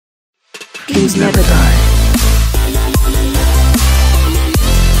Please never die.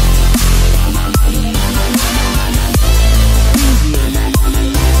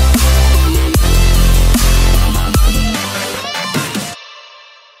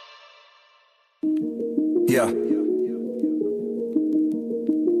 Yeah.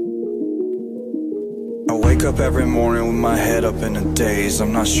 I wake up every morning with my head up in a daze.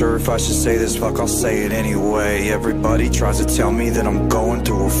 I'm not sure if I should say this, fuck, I'll say it anyway. Everybody tries to tell me that I'm going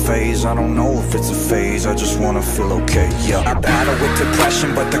through a phase. I don't know if it's a phase, I just wanna feel okay, yeah. I battle with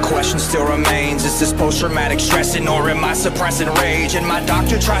depression, but the question still remains. Is this post-traumatic stressing, or am I suppressing rage? And my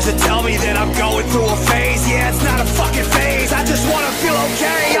doctor tries to tell me that I'm going through a phase. Yeah, it's not a fucking phase, I just wanna feel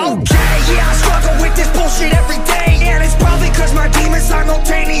okay, okay. Yeah, I struggle with this bullshit every day, and it's probably cause my demons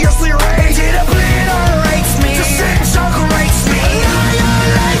simultaneously rage. It obliterates me, disintegrates me,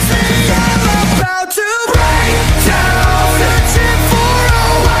 annihilates me. I'm about to break down, searching for a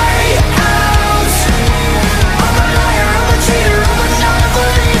way out. I'm a liar, I'm a cheater, I'm a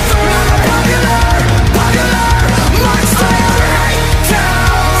non-believer. I'm a popular monster. Break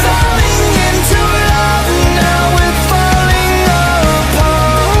down, falling into love, now we're falling apart.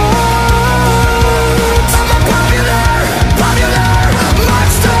 I'm a popular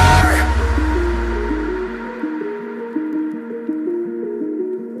monster.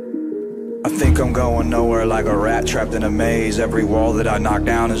 I think I'm going nowhere like a rat trapped in a maze. Every wall that I knock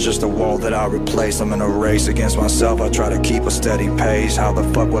down is just a wall that I replace. I'm in a race against myself, I try to keep a steady pace. How the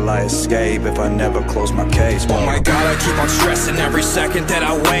fuck will I escape if I never close my case? Oh my god, I keep on stressing. Every second that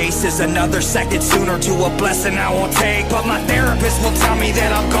I waste is another second sooner to a blessing I won't take. But my therapist will tell me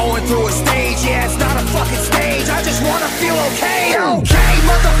that I'm going through a stage. Yeah, it's not a fucking stage, I just wanna feel okay. Okay,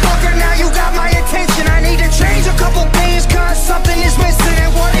 motherfucker, now you got my attention. I need to change a couple things, cause something is missing.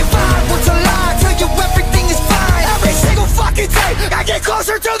 And what if I were to lie, tell you everything is fine? Every single fucking day, I get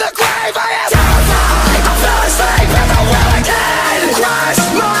closer to the grave. I am terrified, I fell asleep at the wheel again. Crash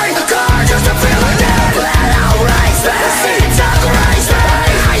my car just to feel again. Let out race me, disintegrates me.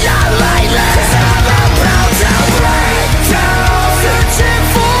 I am lately, cause I'm about to break down, searching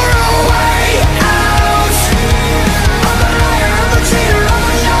for a way out. I'm a liar, I'm a cheater, I'm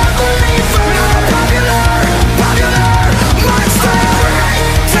a non-believer. I'm a popular monster.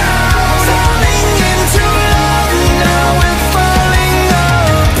 Break down, falling into love, now we're falling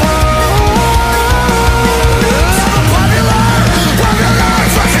apart. I'm a popular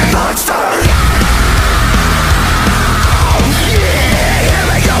fucking monster. Yeah, here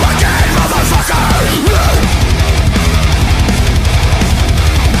we go again, motherfucker.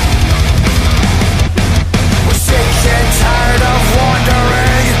 We're sick and tired of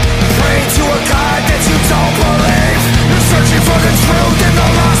wandering, praying to a God that you don't believe. You're searching for the truth in the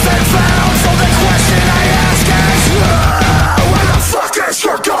lost and found. So the question I ask is, where the fuck is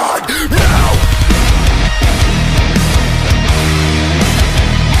your God now?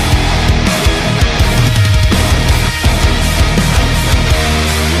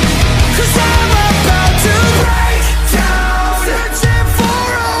 Cause I'm about to break down, searching for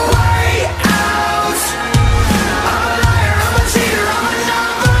a way out. I'm a liar, I'm a cheater, I'm a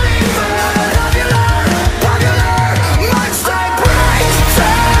non-believer. Popular monster. Break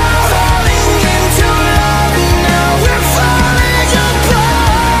down, falling into love, now we're falling apart. I'm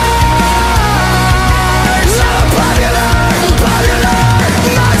a popular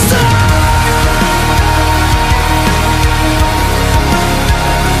monster.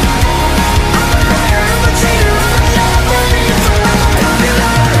 I'm a cheater, I'm a non-believer.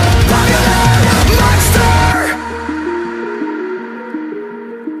 Popular monster.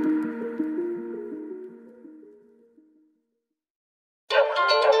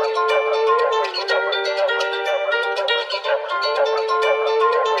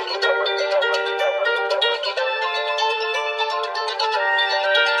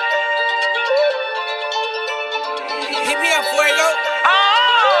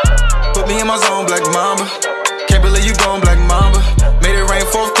 Put me in my zone, Black Mamba. Can't believe you gone, Black Mamba. Made it rain,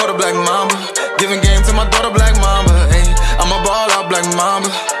 fourth quarter, Black Mamba. Giving game to my daughter, Black Mamba. Ay, I'm a ball out, Black Mamba.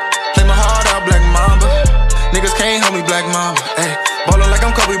 Play my heart out, Black Mamba. Niggas can't hold me, Black Mamba. Ay, ballin' like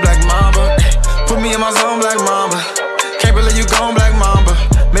I'm Kobe, Black Mamba. Ay, put me in my zone, Black Mamba. Can't believe you gone, Black Mamba.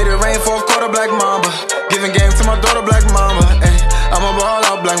 Made it rain, fourth quarter, Black Mamba. Giving game to my daughter, Black Mamba. Ay, I'm a ball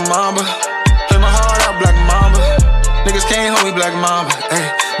out, Black Mamba. Play my heart out, Black Mamba. Niggas can't hold me, Black Mamba. Ay,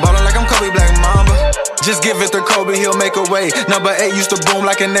 ballin' like I'm Kobe, Black Mamba. Just give it to Kobe, he'll make a way. Number 8 used to boom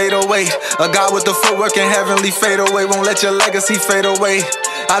like an 808. A god with the footwork and heavenly fade away. Won't let your legacy fade away.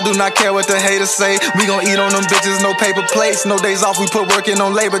 I do not care what the haters say. We gon' eat on them bitches, no paper plates. No days off, we put work in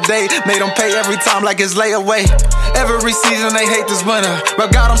on Labor Day. Made them pay every time like it's layaway. Every season they hate this winter.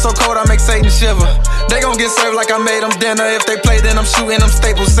 But God, I'm so cold, I make Satan shiver. They gon' get served like I made them dinner. If they play, then I'm shooting them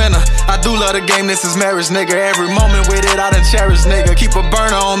Staples Center. I do love the game, this is marriage, nigga. Every moment with it, I done cherish, nigga. Keep a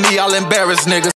burner on me, I'll embarrass, nigga.